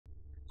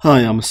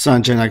Hi, I'm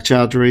Sanjay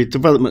Nagchowdhury,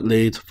 Development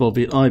Lead for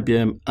the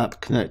IBM App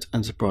Connect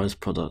Enterprise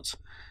product.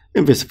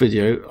 In this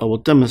video, I will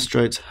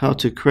demonstrate how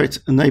to create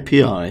an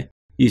API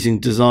using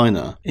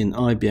Designer in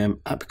IBM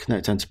App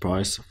Connect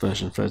Enterprise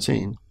version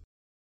 13.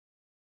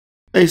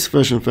 ACE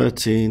version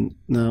 13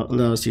 now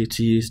allows you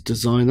to use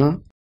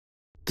Designer.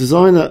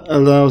 Designer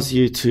allows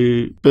you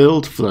to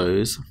build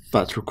flows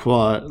that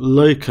require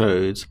low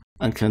code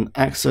and can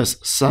access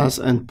SaaS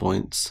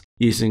endpoints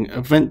using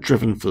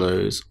event-driven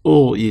flows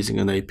or using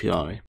an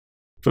API.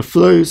 The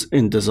flows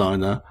in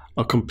Designer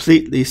are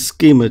completely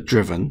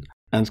schema-driven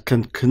and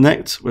can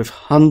connect with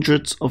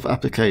hundreds of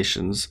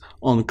applications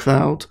on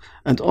cloud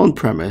and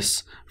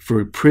on-premise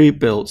through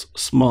pre-built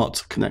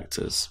smart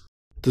connectors.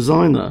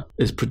 Designer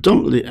is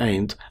predominantly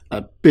aimed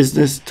at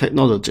business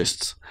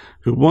technologists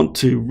who want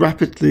to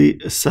rapidly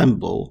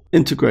assemble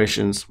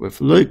integrations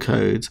with low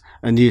code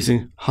and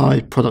using high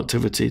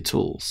productivity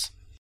tools.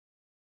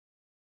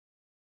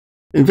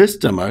 In this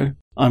demo,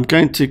 I'm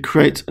going to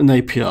create an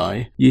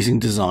API using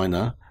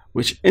Designer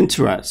which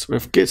interacts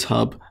with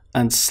GitHub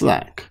and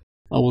Slack.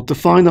 I will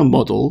define a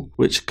model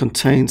which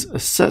contains a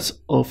set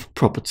of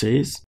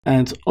properties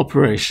and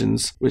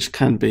operations which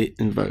can be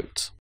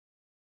invoked.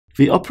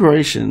 The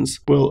operations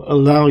will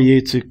allow you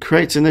to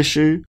create an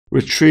issue,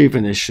 retrieve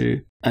an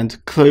issue,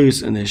 and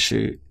close an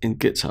issue in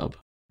GitHub.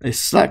 A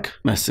Slack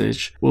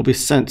message will be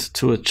sent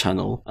to a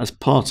channel as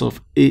part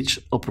of each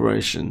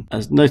operation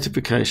as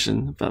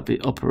notification that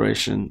the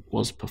operation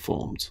was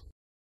performed.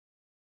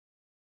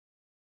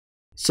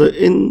 So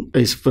in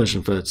ACE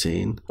version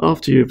 13,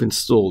 after you've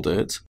installed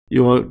it,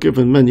 you are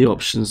given many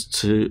options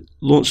to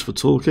launch the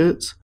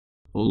toolkit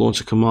or launch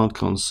a command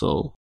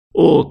console,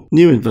 or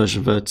new in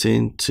version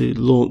 13 to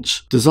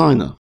launch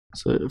Designer.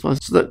 So if I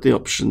select the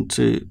option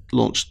to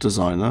launch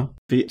Designer,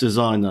 the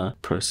Designer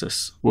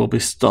process will be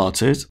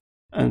started,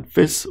 and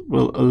this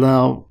will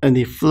allow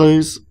any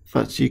flows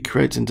that you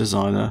create in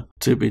Designer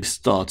to be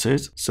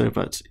started so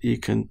that you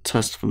can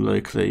test them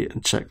locally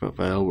and check that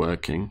they are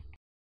working.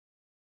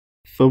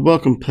 The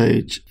welcome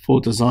page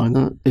for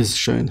Designer is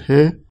shown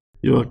here.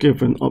 You are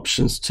given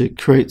options to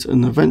create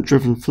an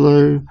event-driven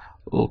flow,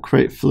 or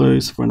create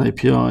flows for an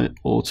API,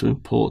 or to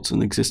import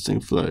an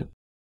existing flow.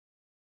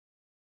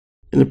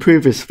 In the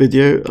previous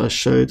video, I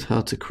showed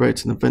how to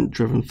create an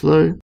event-driven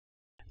flow.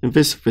 In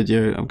this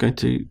video, I'm going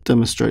to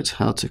demonstrate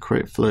how to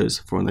create flows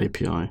for an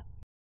API.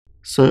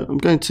 So I'm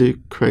going to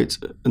create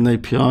an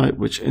API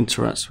which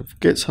interacts with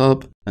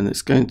GitHub, and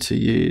it's going to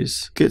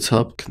use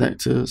GitHub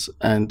connectors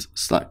and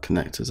Slack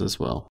connectors as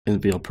well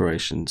in the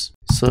operations.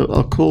 So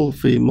I'll call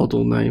the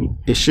model name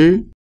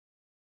issue,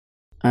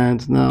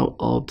 and now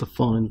I'll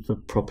define the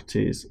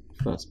properties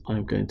that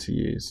I'm going to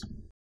use.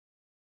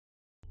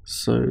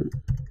 So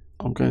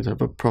I'm going to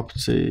have a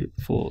property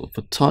for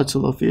the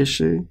title of the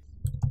issue,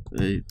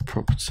 a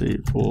property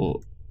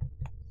for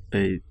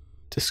a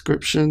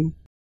description,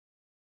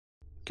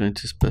 I'm going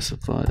to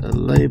specify a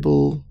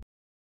label,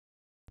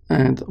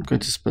 and I'm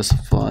going to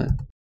specify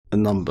a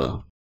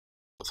number.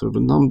 So the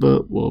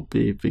number will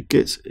be the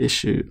Git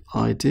issue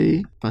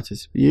ID that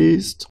is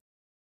used.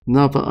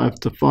 Now that I've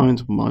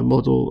defined my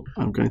model,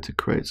 I'm going to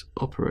create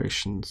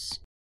operations.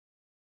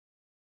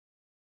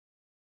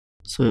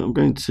 So I'm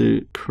going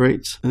to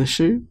create an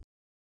issue,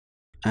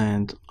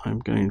 and I'm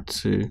going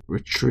to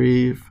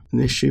retrieve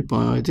an issue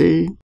by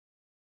ID,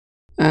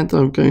 and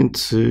I'm going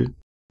to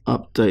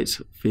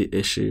update the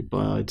issue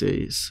by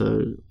ID.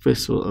 So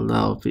this will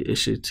allow the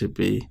issue to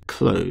be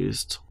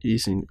closed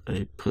using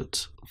a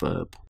put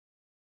verb.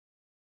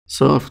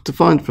 So I've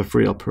defined the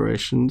three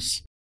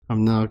operations.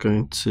 I'm now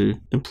going to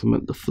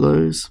implement the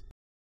flows.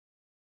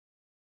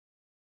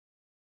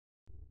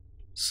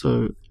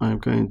 So I'm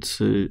going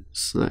to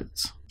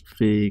select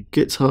the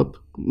GitHub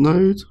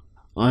node.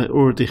 I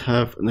already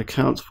have an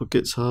account for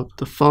GitHub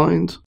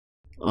defined.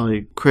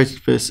 I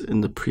created this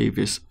in the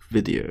previous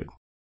video.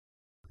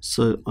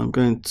 So I'm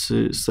going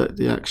to set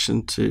the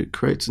action to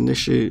create an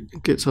issue in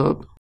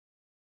GitHub.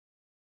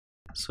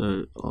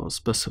 So I'll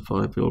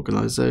specify the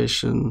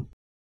organization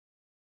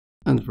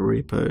and the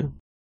repo.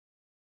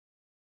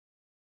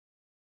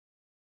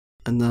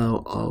 And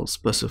now I'll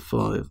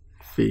specify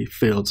the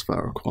fields that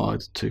are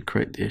required to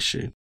create the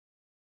issue.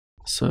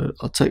 So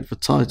I'll take the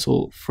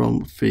title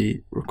from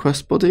the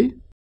request body,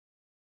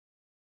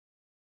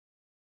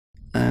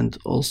 and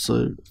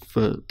also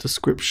the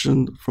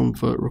description from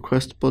the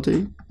request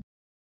body.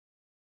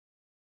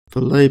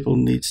 The label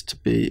needs to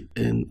be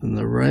in an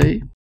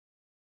array,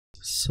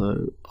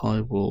 so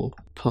I will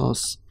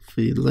pass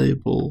the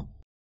label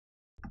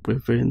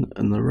within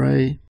an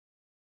array,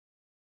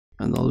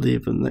 and I'll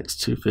leave the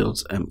next two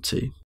fields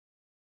empty.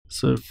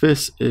 So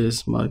this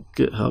is my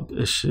GitHub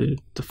issue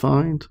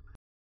defined.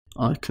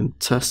 I can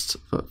test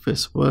that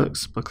this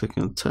works by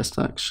clicking on test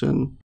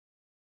action,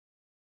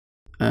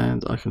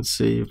 and I can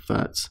see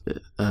that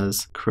it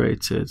has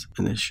created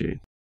an issue.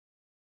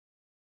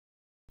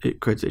 It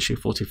created issue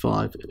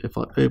 45. If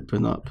I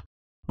open up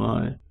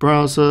my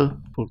browser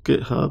for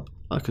GitHub,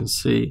 I can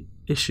see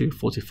issue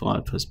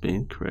 45 has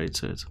been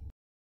created.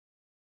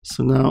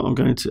 So now I'm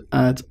going to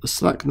add a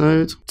Slack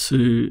node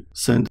to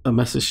send a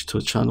message to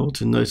a channel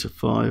to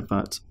notify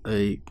that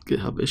a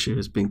GitHub issue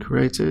has been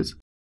created.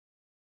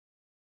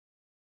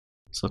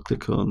 So I'll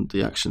click on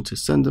the action to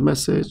send a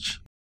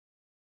message.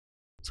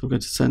 So I'm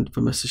going to send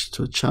the message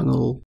to a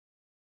channel.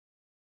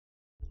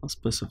 I'll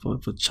specify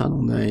the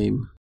channel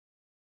name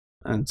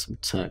and some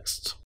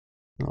text.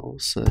 I'll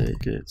say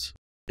git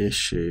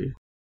issue.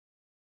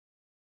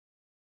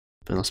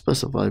 Then I'll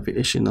specify the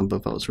issue number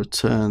that was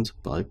returned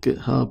by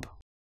GitHub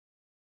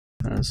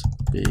has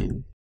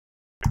been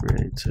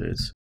created,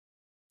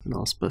 and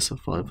I'll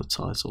specify the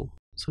title.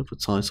 So the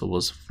title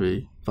was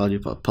the value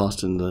that I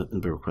passed in the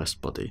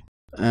request body.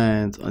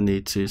 And I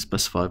need to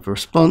specify the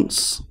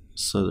response.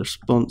 So the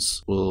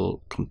response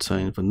will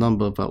contain the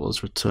number that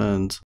was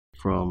returned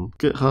from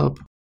GitHub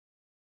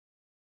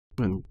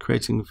when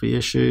creating the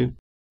issue,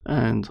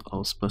 and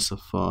I'll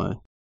specify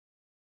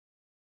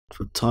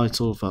the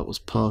title that was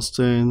passed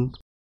in,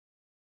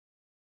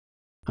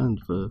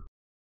 and the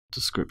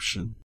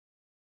description,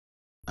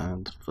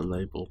 and the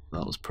label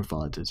that was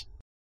provided.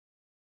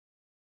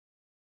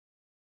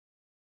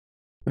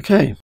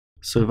 Okay,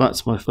 so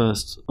that's my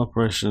first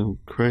operation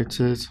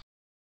created.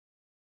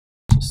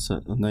 Just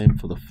set a name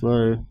for the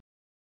flow.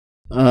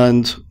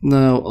 And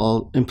now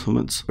I'll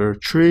implement the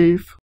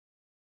retrieve,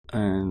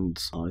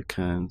 and I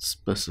can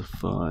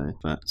specify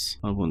that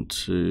I want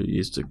to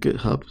use the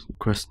GitHub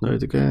request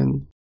node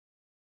again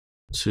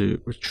to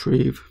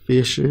retrieve the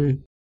issue.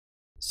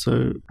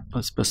 So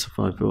I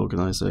specify the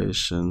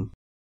organization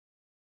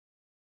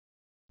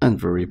and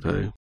the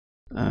repo,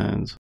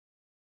 and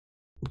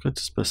I'm going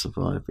to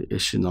specify the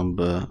issue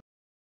number,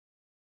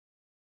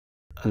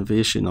 and the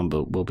issue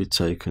number will be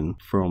taken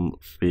from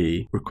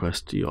the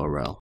request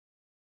URL.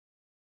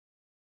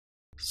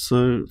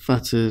 So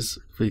that is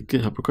the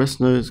GitHub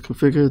request node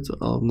configured.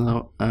 I'll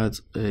now add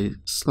a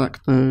Slack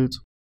node,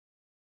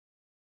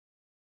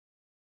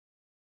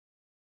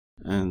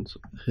 and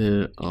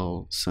here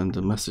I'll send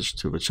a message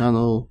to the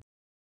channel.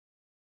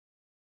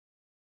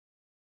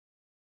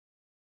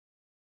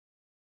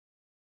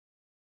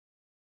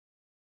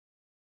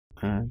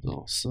 And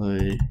I'll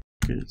say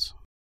git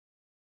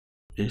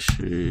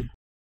issue,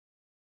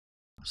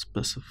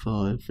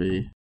 specify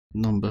the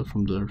number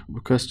from the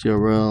request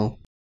URL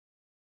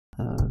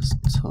as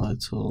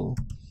title,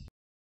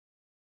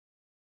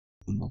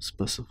 and I'll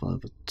specify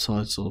the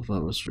title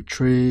that was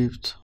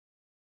retrieved,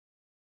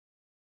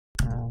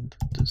 and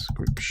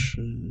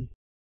description,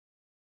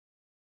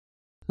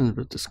 and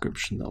the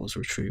description that was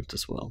retrieved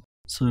as well.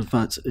 So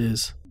that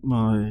is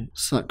my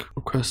Slack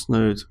request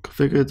node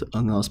configured,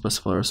 and I'll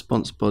specify a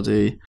response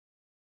body,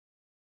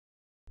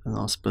 and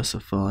I'll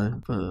specify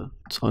the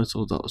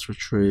title that was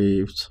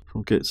retrieved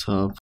from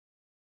GitHub,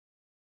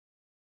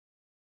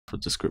 the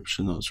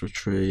description that was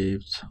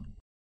retrieved,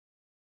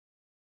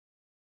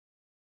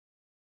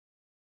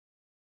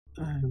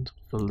 and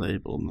the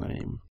label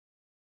name.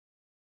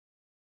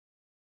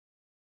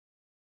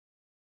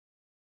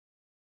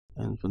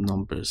 And the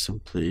number is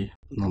simply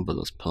the number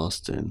that's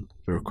passed in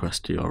the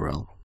request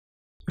URL.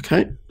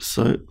 Okay,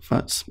 so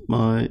that's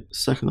my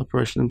second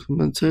operation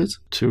implemented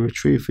to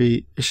retrieve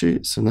the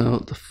issue. So now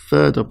the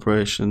third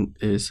operation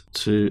is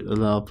to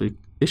allow the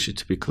issue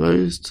to be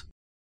closed.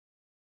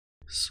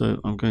 So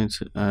I'm going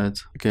to add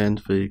again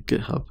the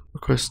GitHub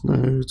request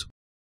node,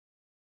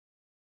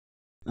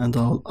 and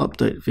I'll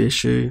update the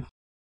issue.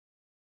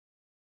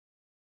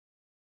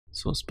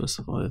 So I'll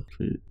specify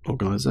the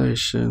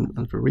organization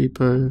and the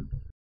repo.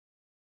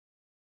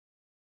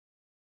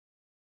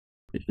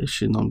 The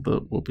issue number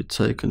will be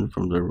taken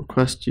from the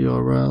request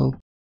URL,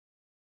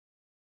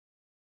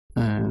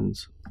 and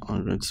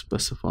I'm going to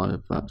specify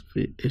that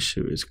the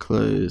issue is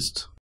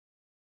closed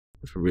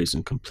with a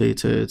reason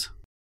completed.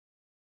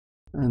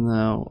 And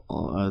now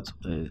I'll add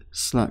a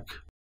Slack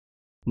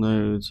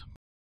node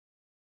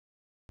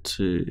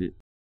to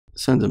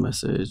send a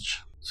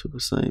message to the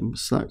same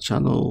Slack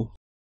channel.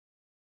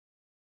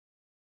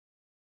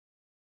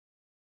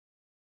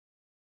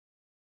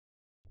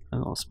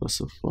 And I'll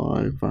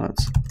specify that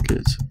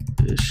git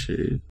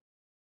issue.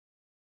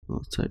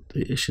 I'll take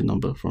the issue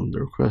number from the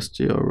request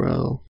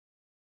URL.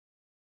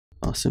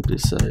 I'll simply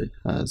say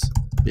has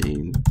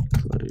been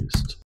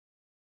closed.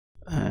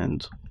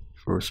 And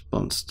the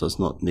response does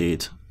not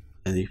need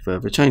any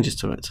further changes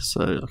to it.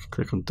 So I can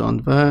click on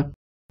done there.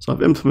 So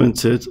I've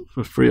implemented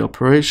the 3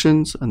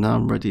 operations, and now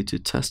I'm ready to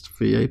test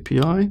the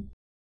API.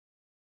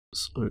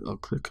 So I'll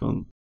click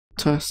on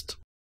test.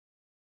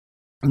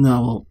 And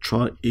now I'll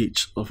try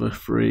each of the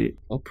 3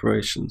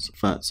 operations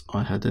that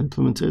I had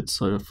implemented.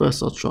 So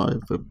first I'll try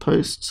the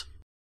post.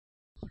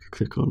 I can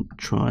click on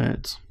try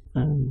it,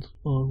 and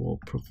I will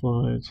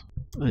provide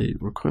a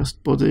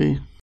request body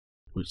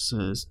which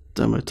says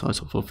demo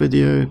title for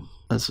video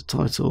as a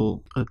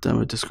title, a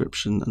demo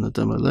description, and a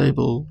demo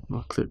label.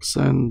 I'll click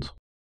send,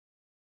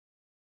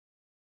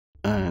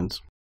 and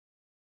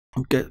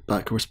I'll get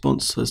back a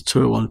response that says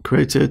 201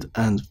 created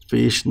and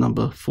the issue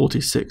number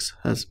 46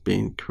 has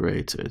been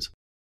created.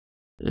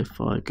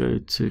 If I go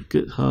to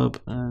GitHub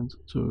and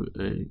do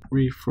a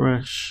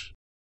refresh,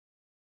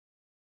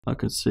 I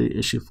can see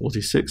issue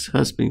 46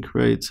 has been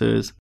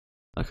created.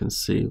 I can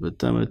see the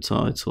demo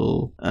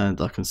title, and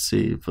I can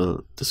see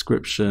the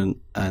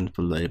description and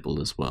the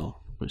label as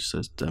well, which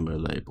says demo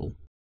label.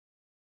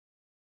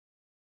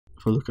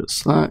 If I look at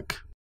Slack,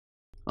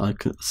 I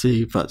can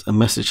see that a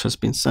message has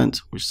been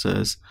sent which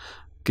says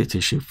Git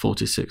issue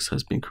 46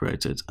 has been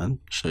created and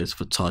shows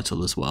the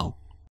title as well.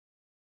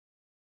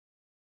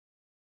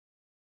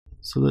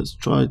 So let's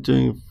try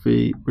doing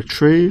the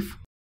retrieve.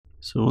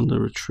 So on the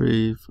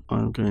retrieve,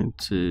 I'm going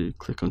to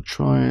click on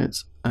try it,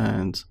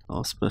 and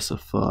I'll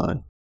specify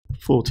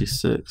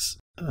 46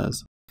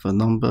 as the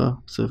number.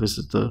 So this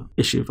is the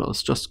issue that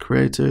was just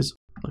created.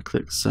 I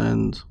click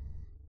send.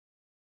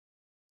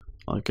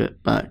 I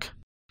get back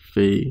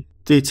the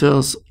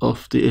details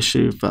of the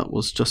issue that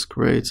was just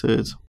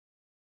created.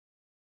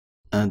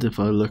 And if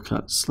I look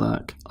at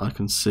Slack, I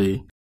can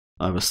see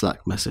I have a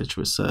Slack message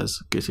which says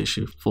Git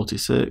issue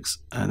 46,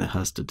 and it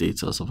has the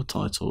details of the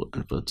title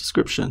and the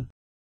description.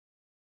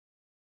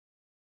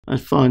 And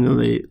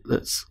finally,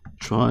 let's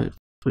try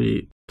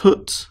the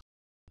put.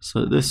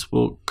 So this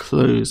will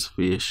close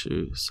the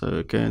issue. So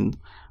again,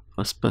 if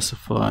I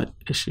specify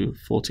issue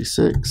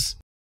 46,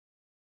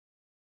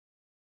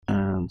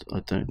 and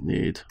I don't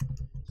need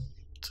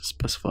to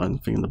specify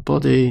anything in the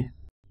body.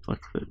 If I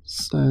click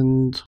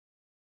send,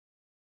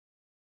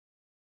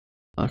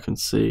 I can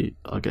see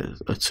I get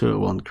a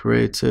 201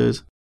 created.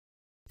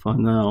 If I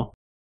now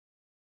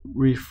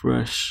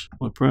refresh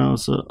my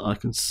browser, I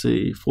can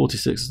see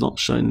 46 is not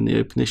shown in the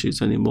open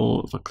issues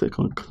anymore. If I click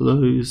on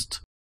closed,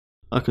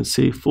 I can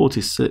see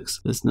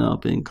 46 is now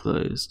being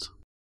closed,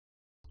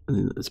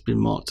 and it's been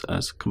marked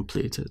as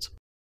completed.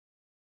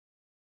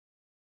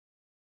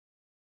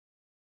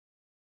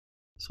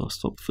 So I'll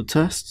stop for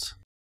test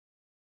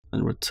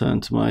and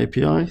return to my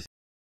API.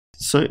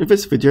 So in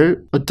this video,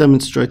 I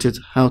demonstrated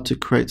how to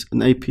create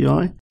an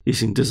API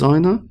using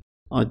Designer.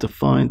 I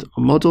defined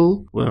a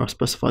model where I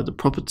specified the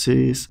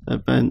properties,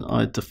 and then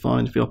I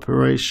defined the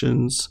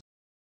operations,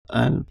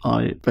 and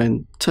I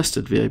then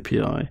tested the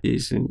API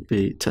using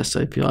the test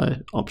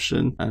API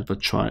option and the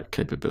try it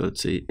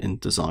capability in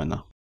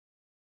Designer.